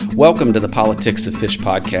Welcome to the Politics of Fish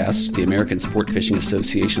podcast, the American Sportfishing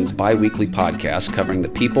Association's bi-weekly podcast covering the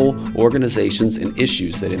people, organizations, and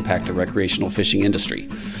issues that impact the recreational fishing industry.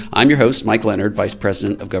 I'm your host, Mike Leonard, Vice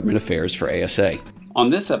President of Government Affairs for ASA. On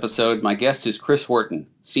this episode, my guest is Chris Horton,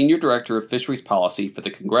 Senior Director of Fisheries Policy for the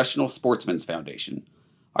Congressional Sportsmen's Foundation.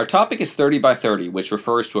 Our topic is 30 by 30, which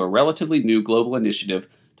refers to a relatively new global initiative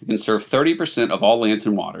to conserve 30% of all lands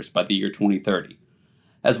and waters by the year 2030.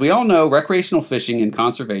 As we all know, recreational fishing and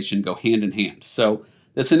conservation go hand in hand, so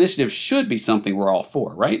this initiative should be something we're all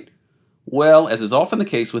for, right? Well, as is often the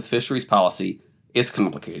case with fisheries policy, it's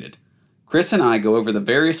complicated. Chris and I go over the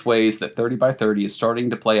various ways that 30 by 30 is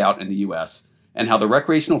starting to play out in the U.S., and how the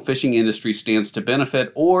recreational fishing industry stands to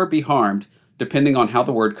benefit or be harmed, depending on how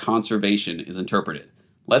the word conservation is interpreted.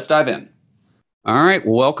 Let's dive in. All right.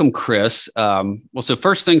 Well, welcome, Chris. So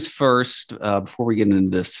first things first, before we get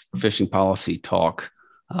into this fishing policy talk,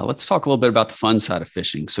 let's talk a little bit about the fun side of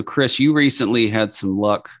fishing. So, Chris, you recently had some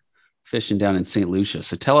luck fishing down in St. Lucia.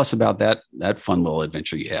 So tell us about that fun little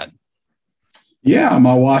adventure you had. Yeah,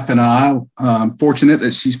 my wife and I'm fortunate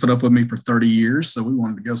that she's put up with me for 30 years. So we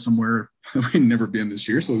wanted to go somewhere we'd never been this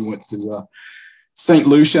year. So we went to St.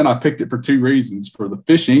 Lucia, and I picked it for two reasons, for the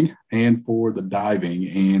fishing and for the diving.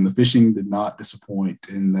 And the fishing did not disappoint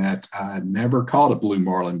in that I had never caught a blue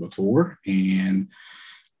marlin before and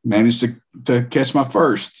managed to catch my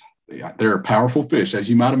first. They're a powerful fish, as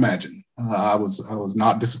you might imagine. I was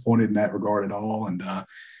not disappointed in that regard at all, and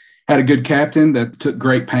had a good captain that took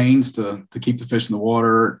great pains to keep the fish in the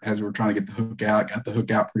water as we were trying to get the hook out. Got the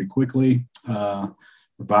hook out pretty quickly,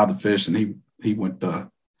 revived the fish, and he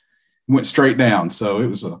went straight down. So it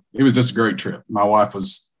was just a great trip. My wife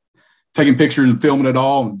was taking pictures and filming it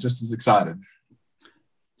all, and just as excited.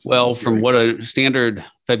 Well, from what a standard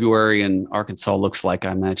February in Arkansas looks like,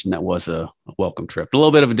 I imagine that was a welcome trip. A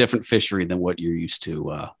little bit of a different fishery than what you're used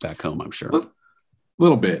to back home, I'm sure. A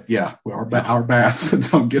little bit, yeah. Well, our bass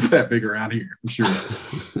don't get that big around here, for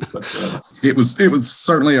sure. But it was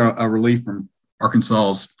certainly a relief from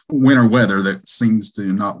Arkansas's winter weather that seems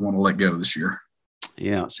to not want to let go this year.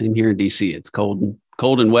 Yeah, same here in DC. It's cold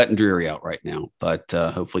and wet and dreary out right now, but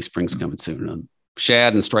hopefully spring's coming soon. And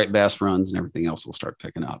shad and striped bass runs and everything else will start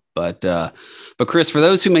picking up. But Chris, for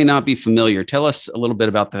those who may not be familiar, tell us a little bit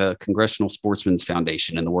about the Congressional Sportsmen's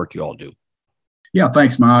Foundation and the work you all do. Yeah,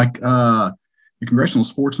 thanks, Mike. The Congressional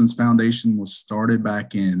Sportsmen's Foundation was started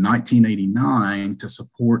back in 1989 to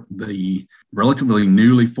support the relatively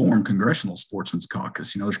newly formed Congressional Sportsmen's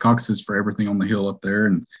Caucus. There's caucuses for everything on the Hill up there.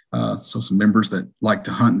 And so some members that like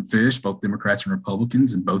to hunt and fish, both Democrats and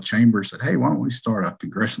Republicans in both chambers, said, hey, why don't we start a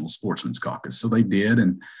Congressional Sportsmen's Caucus? So they did.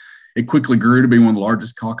 And it quickly grew to be one of the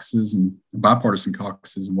largest caucuses and bipartisan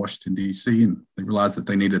caucuses in Washington, D.C. And they realized that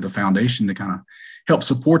they needed a foundation to kind of help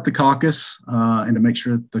support the caucus and to make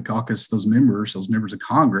sure that the caucus, those members of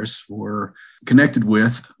Congress, were connected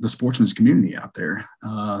with the sportsmen's community out there.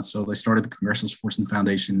 So they started the Congressional Sportsmen's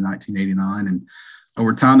Foundation in 1989. And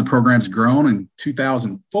over time, the program's grown. In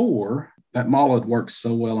 2004, that model had worked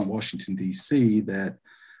so well in Washington, D.C. that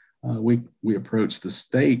we approached the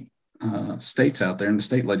states out there and the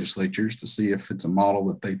state legislatures to see if it's a model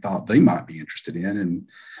that they thought they might be interested in. And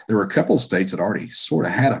there were a couple of states that already sort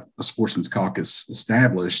of had a sportsman's caucus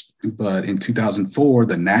established. But in 2004,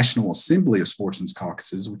 the National Assembly of Sportsmen's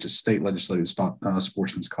Caucuses, which is state legislative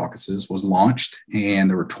sportsmen's caucuses, was launched. And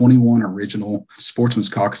there were 21 original sportsmen's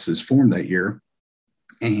caucuses formed that year.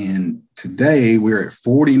 And today we're at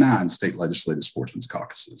 49 state legislative sportsmen's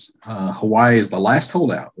caucuses. Hawaii is the last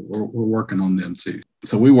holdout, but we're working on them too.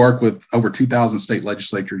 So we work with over 2,000 state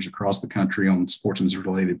legislatures across the country on sportsmen's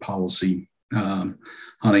related policy,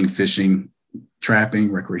 hunting, fishing,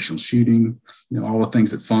 trapping, recreational shooting, all the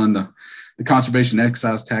things that fund the conservation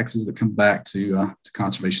excise taxes that come back to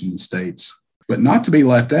conservation in the states. But not to be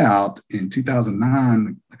left out, in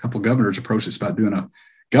 2009, a couple of governors approached us about doing a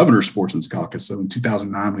Governor Sportsman's Caucus. So in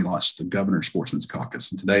 2009, we launched the Governor Sportsman's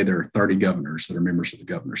Caucus. And today there are 30 governors that are members of the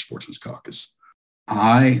Governor Sportsman's Caucus.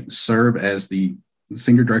 I serve as the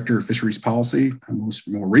Senior Director of Fisheries Policy.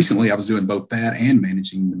 More recently, I was doing both that and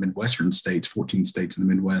managing the Midwestern states, 14 states in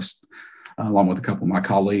the Midwest, along with a couple of my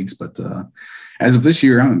colleagues. But as of this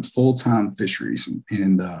year, I'm in full-time fisheries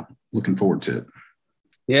and looking forward to it.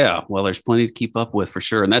 Yeah, well, there's plenty to keep up with for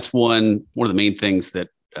sure. And that's one of the main things that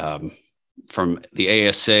from the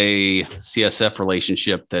ASA CSF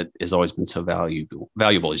relationship that has always been so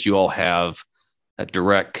valuable is you all have a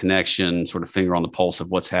direct connection, sort of finger on the pulse of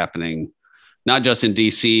what's happening, not just in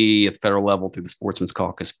DC at the federal level through the Sportsmen's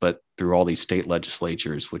Caucus, but through all these state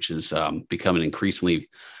legislatures, which has become an increasingly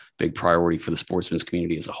big priority for the sportsmen's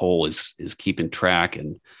community as a whole, is keeping track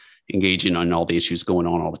and engaging on all the issues going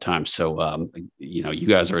on all the time. So, you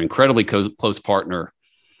guys are an incredibly close partner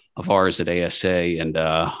of ours at ASA. And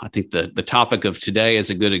I think the topic of today is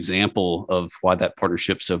a good example of why that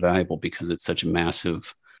partnership is so valuable, because it's such a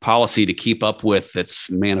massive policy to keep up with that's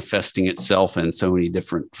manifesting itself in so many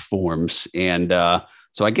different forms. And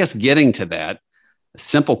so I guess getting to that, a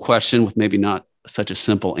simple question with maybe not such a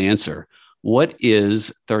simple answer. What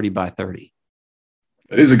is 30 by 30?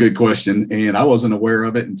 That is a good question. And I wasn't aware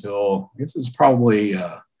of it until, I guess it was probably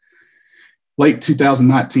late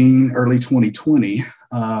 2019, early 2020,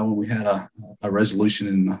 when we had a resolution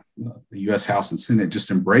in the U.S. House and Senate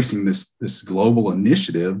just embracing this global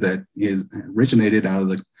initiative that is originated out of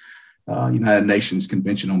the United Nations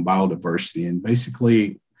Convention on Biodiversity. And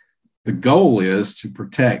basically, the goal is to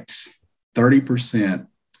protect 30%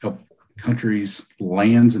 of countries'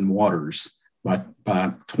 lands and waters by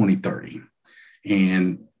 2030.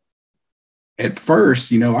 And at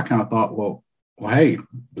first, I kind of thought, well, hey,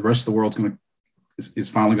 the rest of the world's is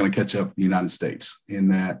finally going to catch up to the United States, in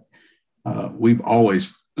that we've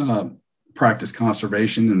always practiced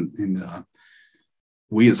conservation, and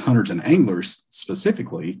we as hunters and anglers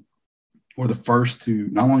specifically were the first to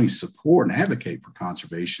not only support and advocate for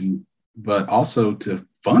conservation, but also to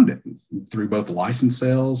fund it through both license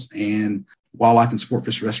sales and wildlife and sport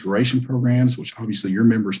fish restoration programs, which obviously your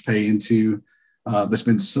members pay into. That's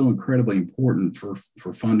been so incredibly important for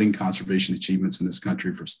funding conservation achievements in this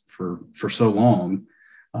country for so long.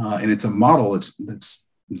 And it's a model that's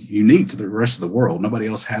unique to the rest of the world. Nobody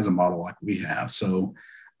else has a model like we have. So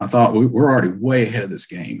I thought we're already way ahead of this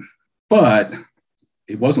game. But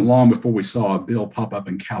it wasn't long before we saw a bill pop up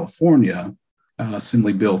in California,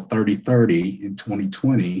 Assembly Bill 3030 in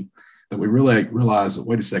 2020, that we really realized that,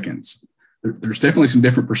 wait a second, there's definitely some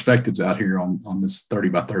different perspectives out here on this 30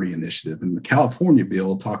 by 30 initiative. And the California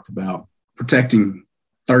bill talked about protecting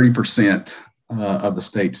 30% of the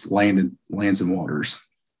state's lands and waters.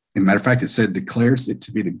 As a matter of fact, it said declares it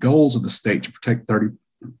to be the goals of the state to protect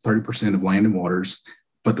 30% of land and waters,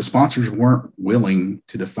 but the sponsors weren't willing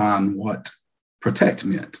to define what protect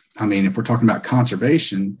meant. I mean, if we're talking about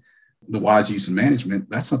conservation, the wise use and management,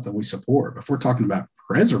 that's something we support. But if we're talking about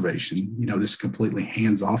preservation, this completely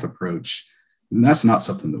hands-off approach, and that's not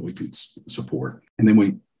something that we can support. And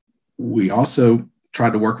then we also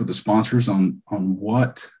tried to work with the sponsors on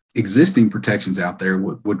what existing protections out there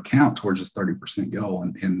would count towards this 30% goal.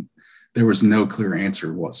 And there was no clear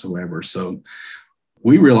answer whatsoever. So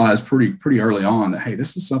we realized pretty early on that, hey,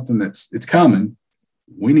 this is something it's coming.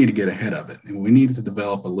 We need to get ahead of it. And we needed to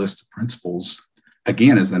develop a list of principles,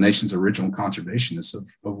 again, as the nation's original conservationists, of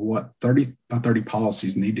what 30 by 30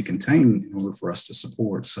 policies need to contain in order for us to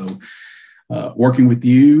support. So working with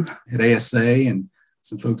you at ASA and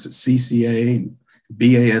some folks at CCA and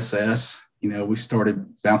BASS, we started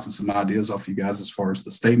bouncing some ideas off you guys as far as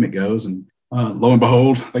the statement goes. And lo and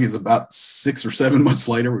behold, I think it's about 6 or 7 months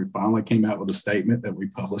later, we finally came out with a statement that we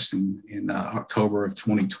published in October of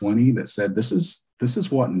 2020 that said this is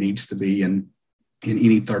what needs to be in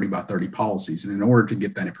any 30 by 30 policies. And in order to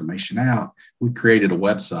get that information out, we created a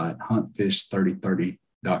website,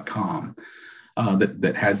 huntfish3030.com,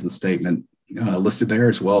 that has the statement listed there,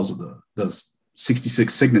 as well as the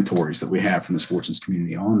 66 signatories that we have from the sportsman's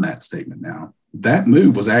community on that statement now. That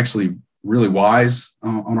move was actually really wise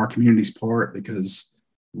on our community's part, because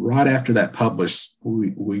right after that published,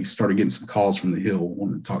 we started getting some calls from the Hill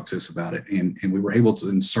wanting to talk to us about it. And we were able to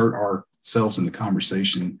insert ourselves in the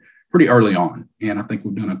conversation pretty early on. And I think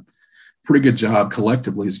we've done a pretty good job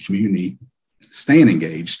collectively as a community staying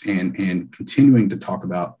engaged and continuing to talk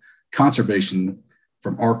about conservation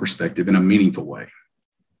from our perspective in a meaningful way.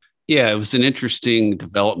 Yeah, it was an interesting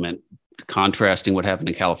development, contrasting what happened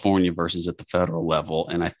in California versus at the federal level.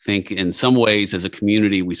 And I think in some ways, as a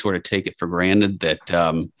community, we sort of take it for granted that,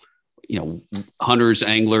 hunters,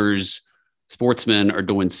 anglers, sportsmen are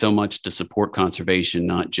doing so much to support conservation,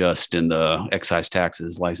 not just in the excise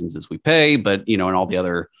taxes, licenses we pay, but, in all the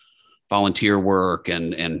other volunteer work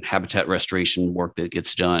and habitat restoration work that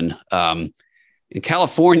gets done. In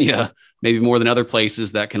California, maybe more than other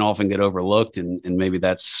places, that can often get overlooked. And maybe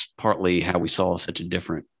that's partly how we saw such a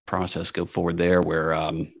different process go forward there, where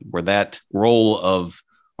that role of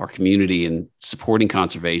our community in supporting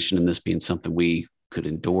conservation and this being something we could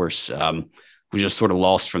endorse, we just sort of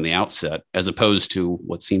lost from the outset, as opposed to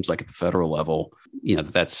what seems like at the federal level,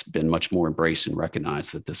 that's been much more embraced and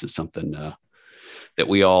recognized that this is something that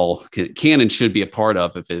we all can and should be a part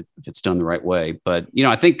of if it's done the right way. But,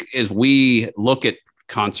 I think as we look at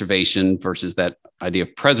conservation versus that idea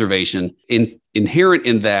of preservation, inherent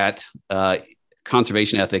in that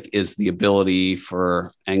conservation ethic is the ability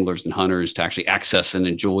for anglers and hunters to actually access and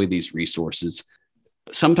enjoy these resources.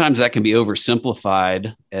 Sometimes that can be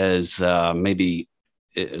oversimplified as maybe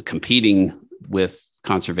competing with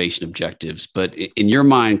conservation objectives. But in your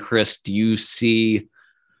mind, Chris, do you see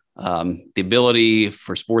the ability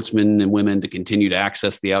for sportsmen and women to continue to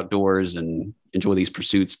access the outdoors and enjoy these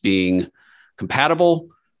pursuits being compatible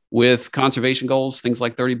with conservation goals, things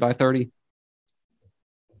like 30 by 30?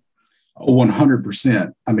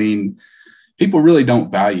 100%. I mean, people really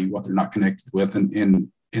don't value what they're not connected with.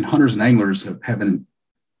 And hunters and anglers have an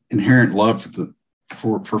inherent love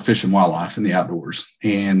for fish and wildlife in the outdoors.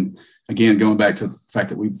 And again, going back to the fact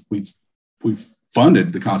that we've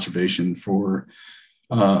funded the conservation for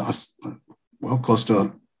close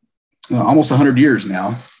to almost 100 years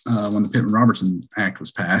now, when the Pittman-Robertson Act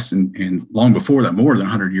was passed, and long before that, more than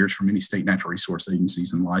 100 years for many state natural resource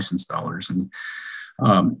agencies and licensed dollars.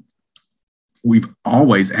 And we've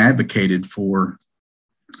always advocated for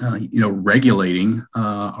regulating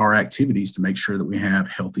our activities to make sure that we have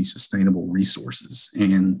healthy, sustainable resources.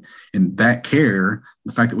 And in that care,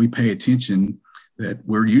 the fact that we pay attention, that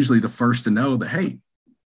we're usually the first to know that, hey,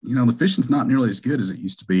 the fishing's not nearly as good as it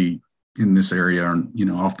used to be in this area, or,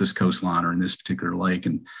 off this coastline or in this particular lake,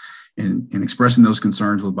 and expressing those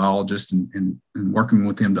concerns with biologists and working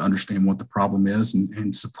with them to understand what the problem is,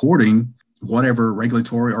 and supporting whatever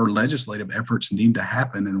regulatory or legislative efforts need to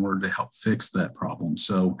happen in order to help fix that problem.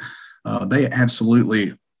 So they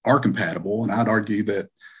absolutely are compatible. And I'd argue that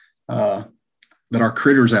our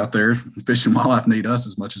critters out there, fish and wildlife, need us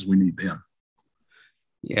as much as we need them.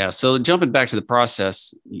 Yeah. So jumping back to the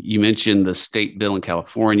process, you mentioned the state bill in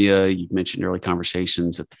California. You've mentioned early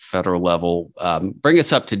conversations at the federal level. Bring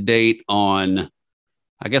us up to date on,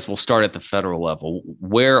 I guess we'll start at the federal level.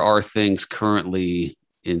 Where are things currently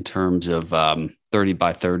in terms of 30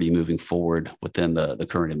 by 30 moving forward within the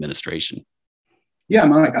current administration? Yeah,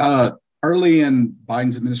 Mike, early in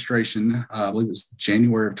Biden's administration, I believe it was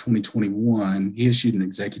January of 2021, he issued an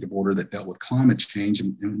executive order that dealt with climate change.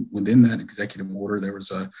 And within that executive order, there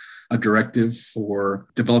was a directive for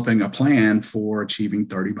developing a plan for achieving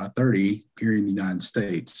 30 by 30 here in the United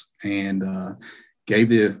States, and gave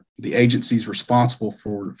the agencies responsible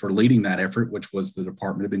for leading that effort, which was the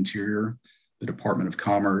Department of Interior, the Department of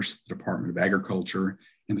Commerce, the Department of Agriculture,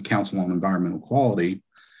 and the Council on Environmental Quality.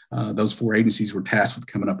 Those four agencies were tasked with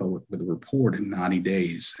coming up with a report in 90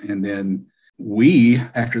 days. And then we,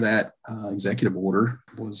 after that executive order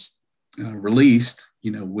was released,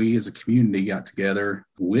 we as a community got together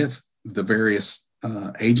with the various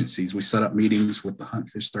agencies. We set up meetings with the Hunt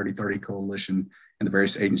Fish 30/30 Coalition and the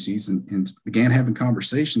various agencies, and began having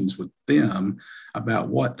conversations with them about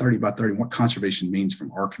what 30 by 30, what conservation means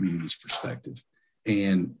from our community's perspective.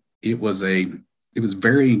 And it was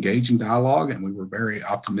very engaging dialogue, and we were very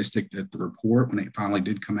optimistic that the report, when it finally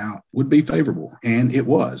did come out, would be favorable. And it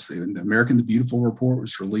was. The American the Beautiful report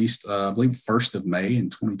was released, I believe, 1st of May in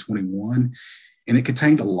 2021. And it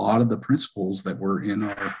contained a lot of the principles that were in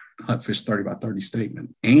our Hunt Fish 30 by 30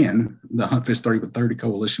 statement. And the Hunt Fish 30 by 30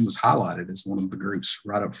 Coalition was highlighted as one of the groups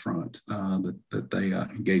right up front that they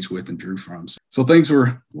engaged with and drew from. So things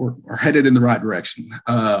were headed in the right direction.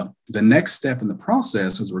 The next step in the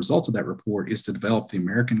process as a result of that report is to develop the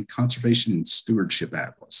American Conservation and Stewardship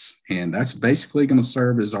Atlas. And that's basically going to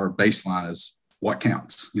serve as our baseline as what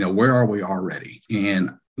counts. Where are we already?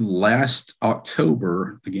 And last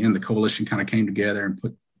October, again, the coalition kind of came together and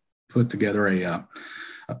put together a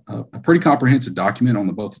pretty comprehensive document on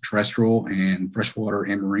both the terrestrial and freshwater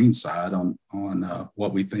and marine side on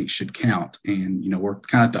what we think should count. And, we're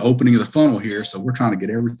kind of at the opening of the funnel here. So we're trying to get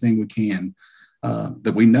everything we can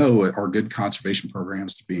that we know are good conservation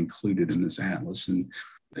programs to be included in this atlas. And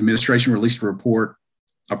the administration released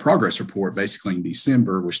a progress report basically in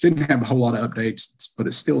December, which didn't have a whole lot of updates, but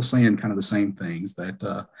it's still saying kind of the same things,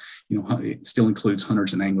 that, it still includes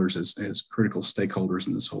hunters and anglers as critical stakeholders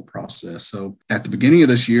in this whole process. So at the beginning of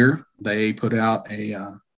this year, they put out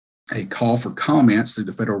a call for comments through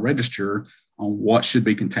the Federal Register on what should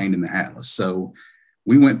be contained in the atlas. So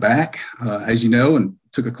we went back, as you know, and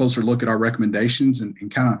took a closer look at our recommendations and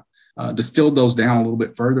kind of distilled those down a little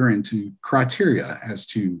bit further into criteria as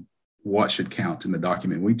to what should count in the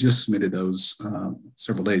document. We just submitted those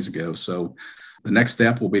several days ago. So the next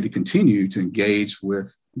step will be to continue to engage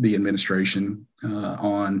with the administration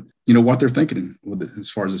on, what they're thinking with it as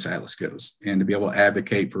far as this atlas goes, and to be able to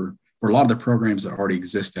advocate for a lot of the programs that already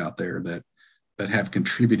exist out there that have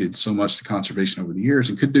contributed so much to conservation over the years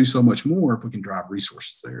and could do so much more if we can drive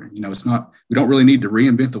resources there. We don't really need to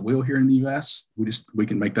reinvent the wheel here in the U.S. We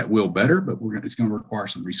can make that wheel better, but it's going to require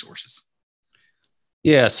some resources.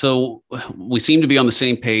 Yeah, so we seem to be on the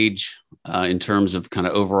same page in terms of kind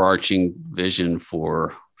of overarching vision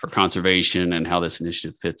for conservation and how this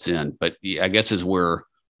initiative fits in. But I guess as we're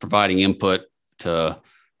providing input to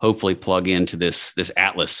hopefully plug into this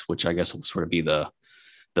atlas, which I guess will sort of be the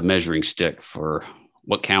measuring stick for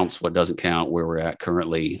what counts, what doesn't count, where we're at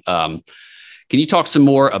currently. Can you talk some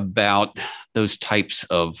more about those types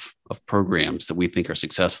of programs that we think are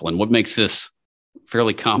successful and what makes this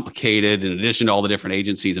fairly complicated? In addition to all the different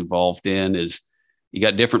agencies involved in, is you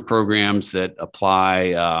got different programs that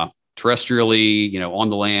apply terrestrially, on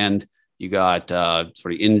the land. You got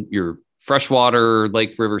sort of in your freshwater,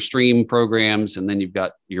 lake, river, stream programs, and then you've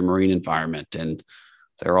got your marine environment, and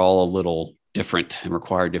they're all a little different and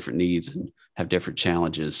require different needs and have different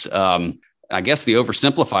challenges. I guess the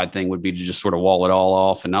oversimplified thing would be to just sort of wall it all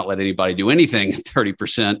off and not let anybody do anything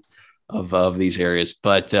 30% of these areas.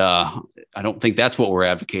 But I don't think that's what we're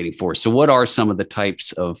advocating for. So what are some of the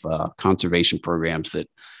types of conservation programs that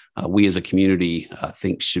we as a community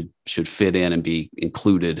think should fit in and be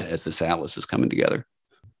included as this atlas is coming together?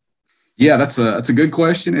 Yeah, that's a good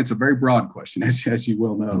question. It's a very broad question, as you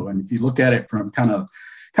well know. And if you look at it from kind of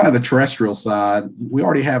the terrestrial side, we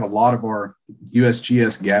already have a lot of our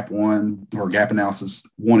USGS GAP 1 or GAP analysis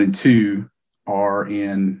 1 and 2 are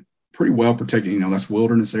in pretty well protected, that's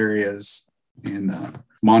wilderness areas and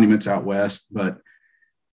monuments out west. But,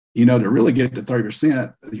 to really get to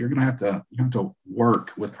 30%, you're going to have to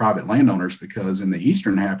work with private landowners, because in the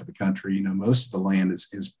eastern half of the country, most of the land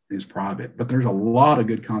is private. But there's a lot of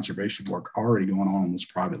good conservation work already going on those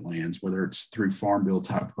private lands, whether it's through farm bill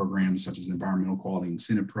type programs such as the Environmental Quality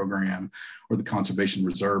Incentive Program or the Conservation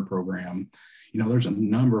Reserve Program. There's a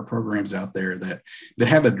number of programs out there that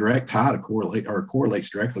have a direct tie to correlates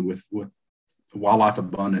directly with wildlife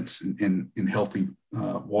abundance and healthy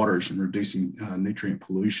waters and reducing nutrient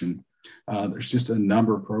pollution. There's just a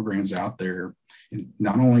number of programs out there,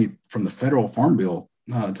 not only from the federal farm bill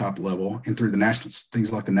top level and through the national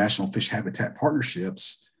things like the National Fish Habitat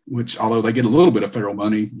Partnerships, which although they get a little bit of federal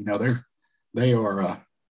money,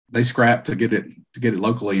 they scrap to get it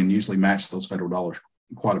locally and usually match those federal dollars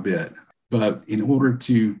quite a bit. But in order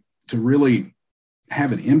to really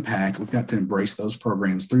have an impact, we've got to embrace those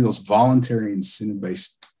programs through those voluntary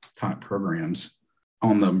incentive-based type programs.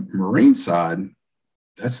 On the marine side,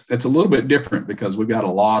 that's a little bit different because we've got a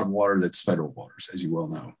lot of water that's federal waters, as you well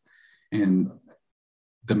know. And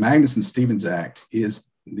the Magnuson-Stevens Act is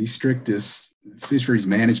the strictest fisheries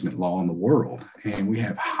management law in the world. And we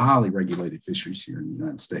have highly regulated fisheries here in the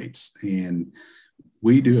United States. And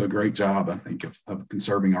we do a great job, I think, of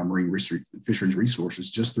conserving our marine fisheries resources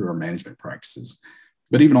just through our management practices.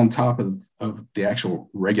 But even on top of the actual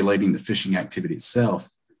regulating the fishing activity itself,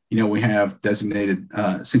 we have designated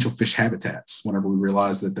essential fish habitats. Whenever we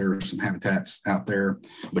realize that there are some habitats out there,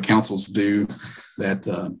 the councils do that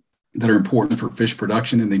are important for fish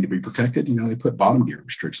production and need to be protected, they put bottom gear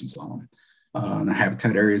restrictions on them. And the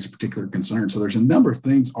habitat area is a particular concern. So there's a number of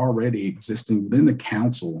things already existing within the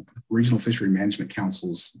council, Regional Fishery Management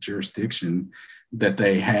Council's jurisdiction, that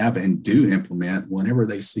they have and do implement whenever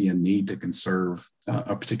they see a need to conserve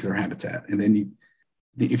a particular habitat. And then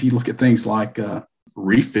if you look at things like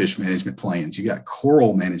reef fish management plans, you got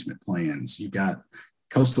coral management plans, you got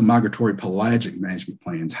coastal migratory pelagic management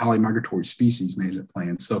plans, highly migratory species management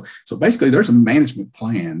plans. So basically there's a management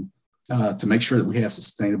plan to make sure that we have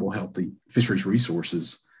sustainable, healthy fisheries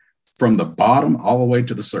resources from the bottom all the way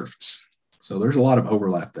to the surface. So there's a lot of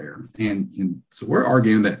overlap there. And so we're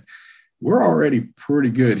arguing that we're already pretty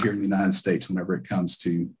good here in the United States whenever it comes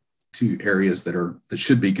to areas that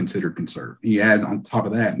should be considered conserved. You add on top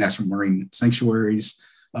of that national marine sanctuaries.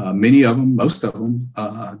 Most of them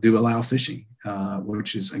do allow fishing,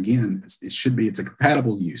 which is, again, it's a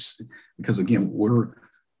compatible use, because again,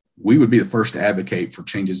 we would be the first to advocate for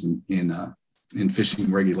changes in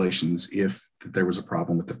fishing regulations if there was a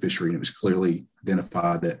problem with the fishery and it was clearly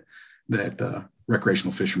identified that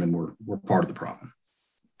recreational fishermen were part of the problem.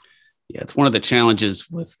 Yeah, it's one of the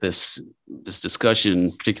challenges with this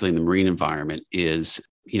discussion, particularly in the marine environment, is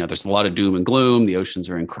there's a lot of doom and gloom. The oceans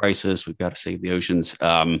are in crisis. We've got to save the oceans.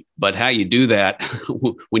 But how you do that,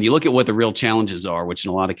 when you look at what the real challenges are, which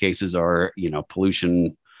in a lot of cases are,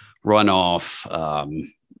 pollution, runoff,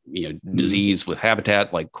 disease with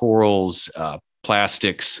habitat like corals,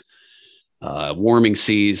 plastics, warming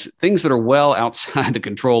seas, things that are well outside the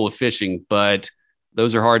control of fishing, but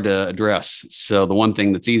those are hard to address. So the one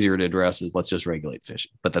thing that's easier to address is let's just regulate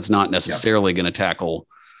fishing, but that's not necessarily going to tackle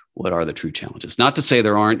what are the true challenges. Not to say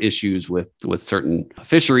there aren't issues with certain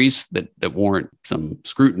fisheries that warrant some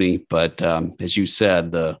scrutiny, but as you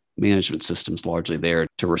said, the management system's largely there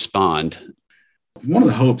to respond. One of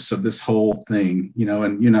the hopes of this whole thing,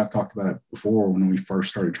 and you and I've talked about it before when we first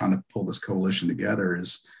started trying to pull this coalition together,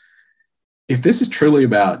 is if this is truly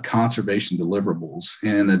about conservation deliverables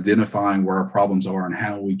and identifying where our problems are and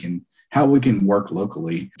how we can work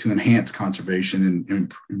locally to enhance conservation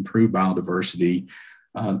and improve biodiversity,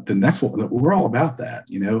 then that's what we're all about.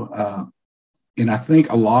 And I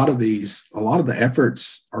think a lot of the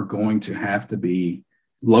efforts are going to have to be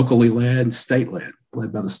locally led,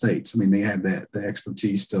 led by the states. I mean, they have the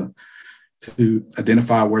expertise to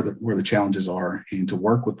identify where the challenges are and to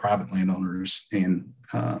work with private landowners in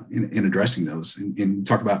addressing those. And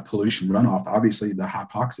talk about pollution runoff. Obviously, the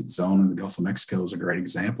hypoxic zone in the Gulf of Mexico is a great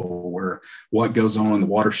example where what goes on in the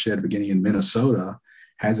watershed beginning in Minnesota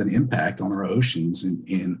has an impact on our oceans.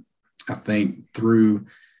 And I think through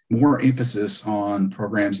more emphasis on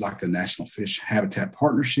programs like the National Fish Habitat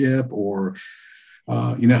Partnership, or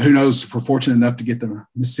who knows, if we're fortunate enough to get the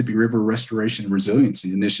Mississippi River Restoration and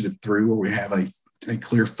Resiliency Initiative through, where we have a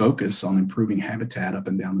clear focus on improving habitat up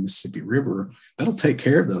and down the Mississippi River, that'll take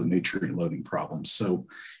care of those nutrient loading problems. So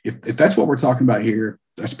if that's what we're talking about here,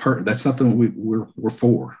 that's something we're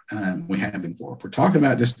for, and we have been for. If we're talking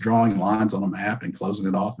about just drawing lines on a map and closing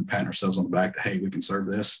it off and patting ourselves on the back that, hey, we can serve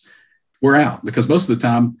this, we're out, because most of the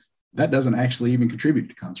time that doesn't actually even contribute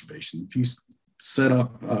to conservation. If you set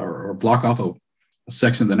up or block off a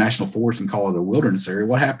section of the national forest and call it a wilderness area,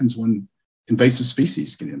 what happens when invasive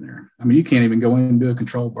species get in there? I mean, you can't even go in and do a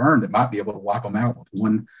controlled burn that might be able to wipe them out with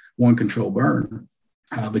one controlled burn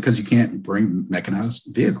because you can't bring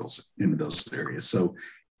mechanized vehicles into those areas. So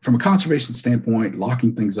from a conservation standpoint,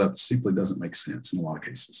 locking things up simply doesn't make sense in a lot of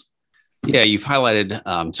cases. Yeah, you've highlighted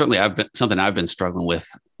certainly I've been struggling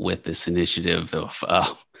with this initiative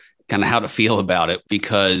of kind of how to feel about it,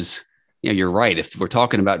 because you're right. If we're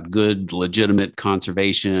talking about good, legitimate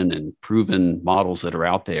conservation and proven models that are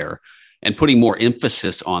out there, and putting more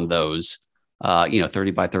emphasis on those,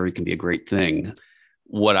 30 by 30 can be a great thing.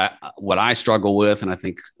 What I struggle with, and I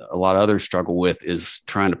think a lot of others struggle with, is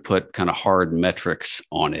trying to put kind of hard metrics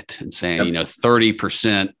on it and saying,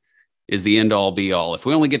 30% is the end all be all. If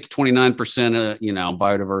we only get to 29%,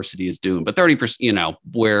 biodiversity is doomed. But 30%,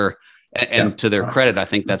 to their credit, I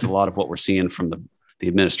think that's a lot of what we're seeing from the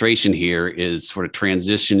administration here, is sort of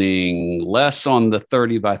transitioning less on the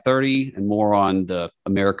 30 by 30 and more on the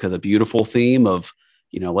America the Beautiful theme of,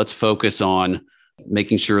 let's focus on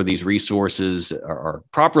making sure these resources are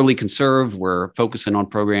properly conserved. We're focusing on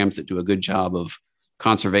programs that do a good job of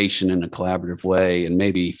conservation in a collaborative way, and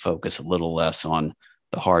maybe focus a little less on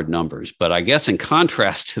the hard numbers. But I guess in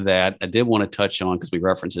contrast to that, I did want to touch on, because we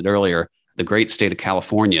referenced it earlier, the great state of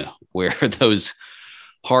California, where those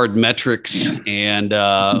hard metrics and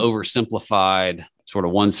oversimplified sort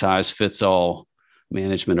of one size fits all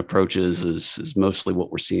management approaches is mostly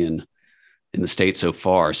what we're seeing in the state so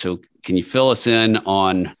far. So can you fill us in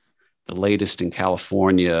on the latest in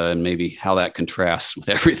California and maybe how that contrasts with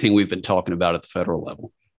everything we've been talking about at the federal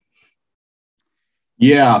level?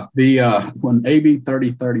 Yeah, when AB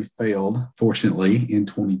 3030 failed, fortunately, in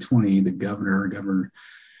 2020, the Governor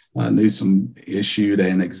Newsom issued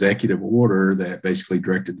an executive order that basically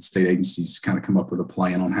directed the state agencies to kind of come up with a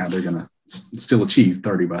plan on how they're going to still achieve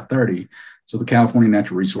 30 by 30. So the California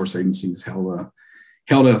Natural Resource Agencies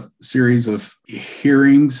held a series of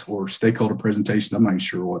hearings or stakeholder presentations. I'm not even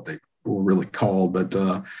sure what they were really called, but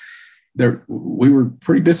we were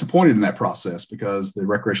pretty disappointed in that process, because the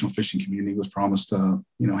recreational fishing community was promised to,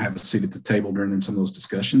 have a seat at the table during some of those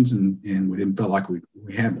discussions, and we didn't feel like we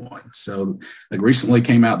had one. So they recently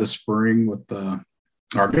came out this spring with or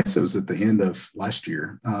I guess it was at the end of last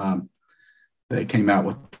year, they came out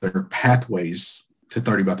with their pathways to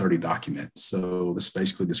 30 by 30 documents. So this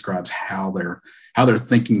basically describes how they're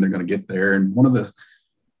thinking they're going to get there. And one of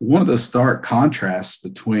the stark contrasts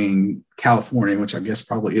between California, which I guess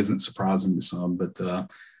probably isn't surprising to some, but the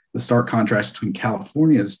stark contrast between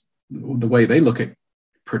California is the way they look at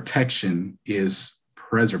protection is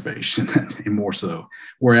preservation, and more so.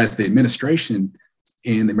 Whereas the administration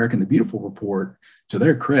in the American the Beautiful report, to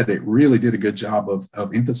their credit, really did a good job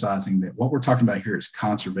of emphasizing that what we're talking about here is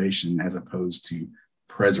conservation as opposed to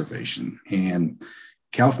preservation. And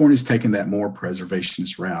California's taken that more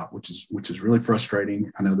preservationist route, which is really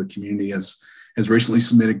frustrating. I know the community has recently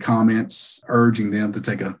submitted comments urging them to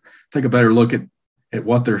take a better look at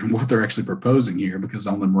what they're actually proposing here, because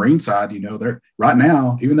on the marine side, they're right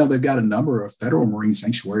now, even though they've got a number of federal marine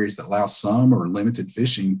sanctuaries that allow some or limited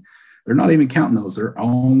fishing, they're not even counting those. They're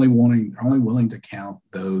only willing to count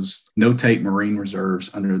those no-take marine reserves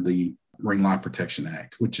under the Marine Life Protection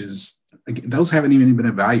Act, which is, those haven't even been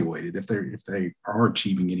evaluated if they are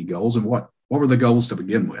achieving any goals, and what were the goals to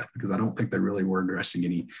begin with? Because I don't think they really were addressing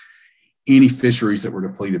any fisheries that were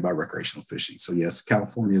depleted by recreational fishing. So yes,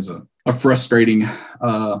 California is a frustrating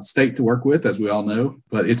state to work with, as we all know,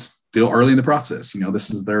 but it's still early in the process.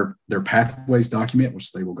 This is their pathways document,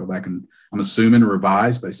 which they will go back and I'm assuming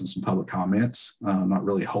revise based on some public comments. I'm not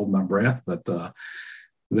really holding my breath, but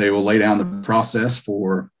they will lay down the process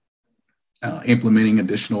for implementing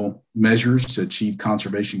additional measures to achieve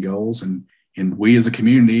conservation goals. And we as a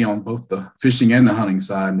community on both the fishing and the hunting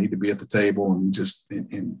side need to be at the table and just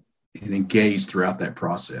and engage throughout that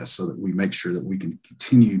process so that we make sure that we can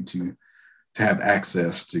continue to have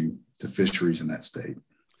access to fisheries in that state.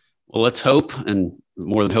 Well, let's hope, and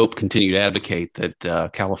more than hope, continue to advocate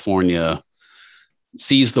that California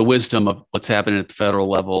sees the wisdom of what's happening at the federal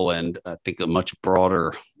level, and I think a much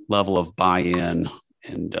broader level of buy-in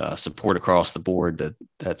and support across the board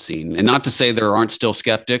that's seen. And not to say there aren't still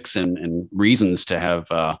skeptics and reasons to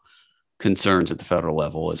have concerns at the federal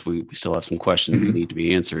level, as we still have some questions that need to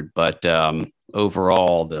be answered. But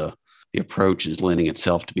overall, the approach is lending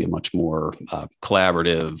itself to be a much more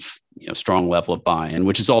collaborative, strong level of buy-in,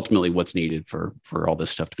 which is ultimately what's needed for all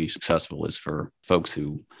this stuff to be successful, is for folks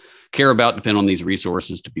who care about, depend on these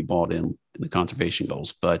resources to be bought in the conservation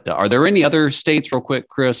goals. But are there any other states, real quick,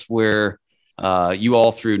 Chris, where you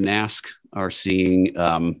all through NASC are seeing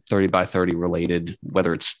 30 by 30 related,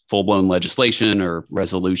 whether it's full-blown legislation or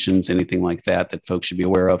resolutions, anything like that folks should be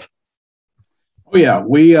aware of? Oh, yeah.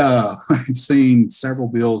 We have seen several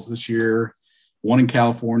bills this year, one in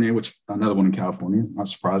California, another one in California, not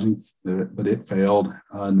surprising, but it failed.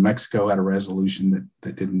 New Mexico had a resolution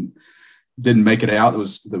that didn't make it out. That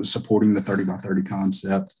was supporting the 30 by 30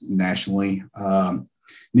 concept nationally.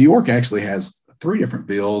 New York actually has 3 different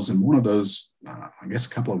bills, and one of those, I guess a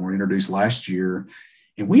couple of them were introduced last year,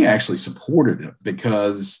 and we actually supported it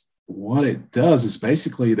because what it does is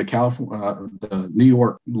basically the New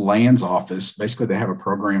York Lands Office, basically they have a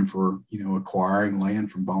program for, acquiring land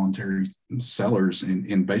from voluntary sellers.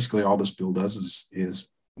 And basically all this bill does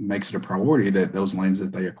is makes it a priority that those lands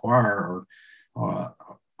that they acquire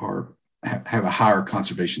have a higher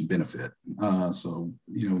conservation benefit. So,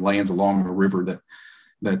 lands along a river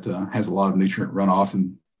that has a lot of nutrient runoff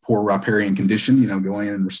and poor riparian condition, go in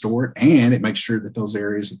and restore it. And it makes sure that those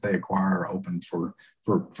areas that they acquire are open for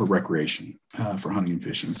recreation, for hunting and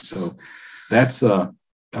fishing. So that's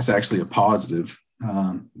actually a positive.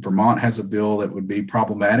 Vermont has a bill that would be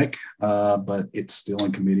problematic, but it's still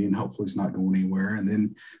in committee and hopefully it's not going anywhere. And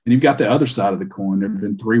then you've got the other side of the coin. There have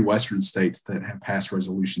been 3 Western states that have passed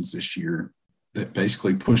resolutions this year that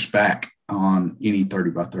basically push back on any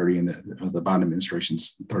 30 by 30 and the Biden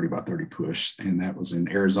administration's 30 by 30 push. And that was in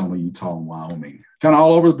Arizona, Utah, and Wyoming. Kind of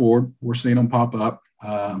all over the board. We're seeing them pop up.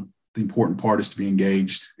 The important part is to be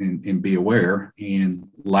engaged and be aware. And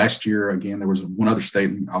last year, again, there was one other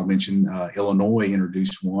state, I'll mention, Illinois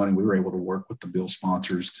introduced one, and we were able to work with the bill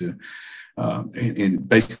sponsors to, and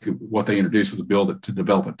basically what they introduced was a bill to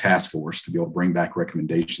develop a task force to be able to bring back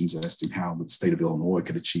recommendations as to how the state of Illinois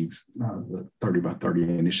could achieve the 30 by 30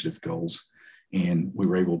 initiative goals. And we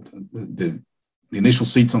were able to, the initial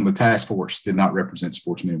seats on the task force did not represent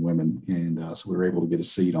sportsmen and women. And so we were able to get a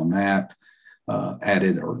seat on that.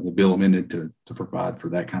 Added, or the bill amended to provide for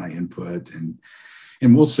that kind of input,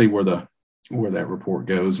 and we'll see where that report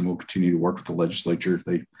goes, and we'll continue to work with the legislature if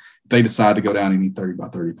they decide to go down any 30 by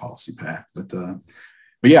 30 policy path. But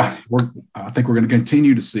yeah, I think we're going to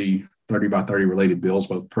continue to see 30 by 30 related bills,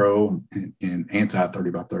 both pro and anti 30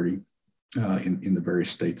 by 30 in the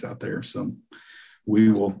various states out there. So we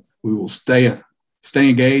will stay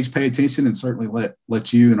engaged, pay attention, and certainly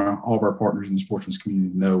let you and all of our partners in the sportsman's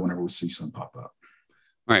community know whenever we see something pop up.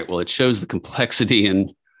 All right. Well, it shows the complexity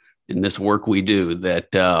in this work we do that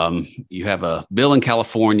you have a bill in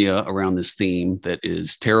California around this theme that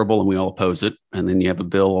is terrible and we all oppose it. And then you have a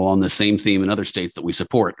bill on the same theme in other states that we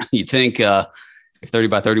support. You'd think if 30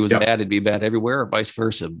 by 30 was bad, it'd be bad everywhere or vice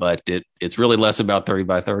versa. But it's really less about 30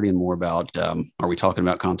 by 30 and more about are we talking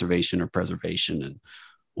about conservation or preservation and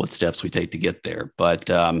what steps we take to get there. But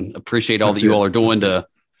appreciate all that you all are doing to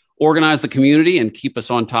organize the community and keep us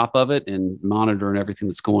on top of it and monitoring everything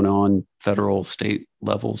that's going on federal, state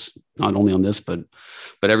levels, not only on this, but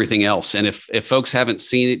everything else. And if folks haven't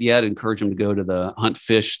seen it yet, encourage them to go to the Hunt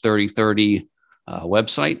Fish 30x30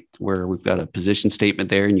 website, where we've got a position statement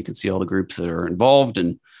there and you can see all the groups that are involved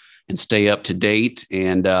and stay up to date.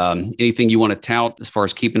 And anything you want to tout as far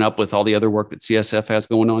as keeping up with all the other work that CSF has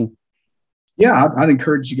going on? Yeah, I'd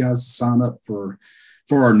encourage you guys to sign up for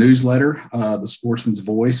our newsletter, The Sportsman's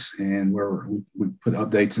Voice, and where we put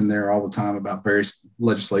updates in there all the time about various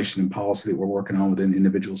legislation and policy that we're working on within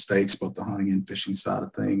individual states, both the hunting and fishing side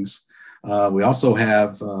of things. We also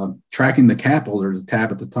have tracking the capital. There's a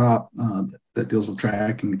tab at the top that deals with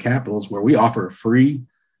tracking the capitals, where we offer a free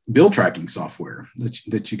bill tracking software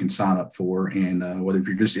that you can sign up for. And whether if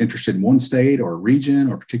you're just interested in one state or a region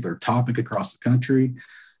or a particular topic across the country,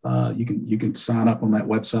 you can sign up on that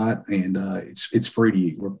website, and it's free to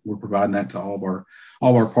you. We're providing that to all of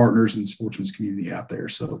our partners in the sportsman's community out there.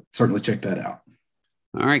 So certainly check that out.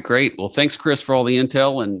 All right, great. Well, thanks, Chris, for all the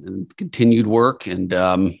intel and continued work. And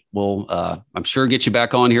we'll, I'm sure, get you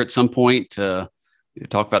back on here at some point to either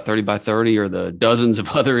talk about 30 by 30 or the dozens of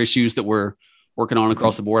other issues that we're working on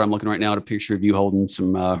across the board. I'm looking right now at a picture of you holding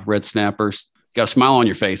some red snappers. Got a smile on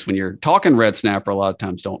your face when you're talking red snapper. A lot of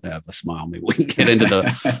times don't have a smile. Maybe we can get into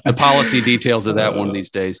the policy details of that one of these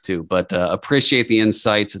days too. But appreciate the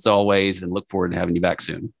insights as always, and look forward to having you back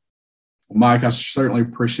soon. Well, Mike, I certainly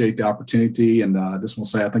appreciate the opportunity, and I just want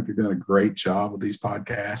to say I think you're doing a great job with these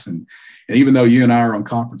podcasts. And even though you and I are on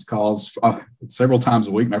conference calls several times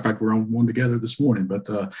a week, matter of fact, we're on one together this morning, but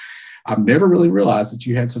I've never really realized that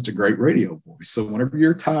you had such a great radio voice. So whenever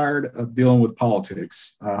you're tired of dealing with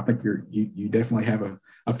politics, I think you definitely have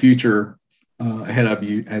a future ahead of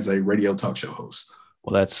you as a radio talk show host.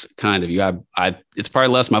 Well, that's kind of you. It's probably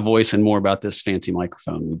less my voice and more about this fancy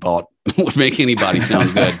microphone we bought would make anybody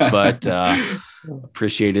sound good, but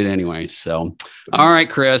appreciate it anyway. So, all right,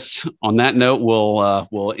 Chris, on that note,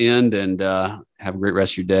 we'll end, and have a great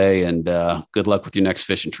rest of your day, and good luck with your next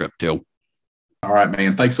fishing trip too. All right,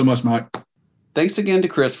 man. Thanks so much, Mike. Thanks again to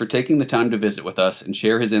Chris for taking the time to visit with us and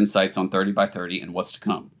share his insights on 30 by 30 and what's to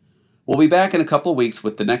come. We'll be back in a couple of weeks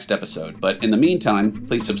with the next episode, but in the meantime,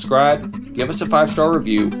 please subscribe, give us a 5-star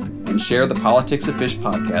review, and share the Politics of Fish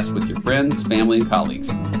podcast with your friends, family, and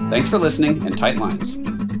colleagues. Thanks for listening, and tight lines.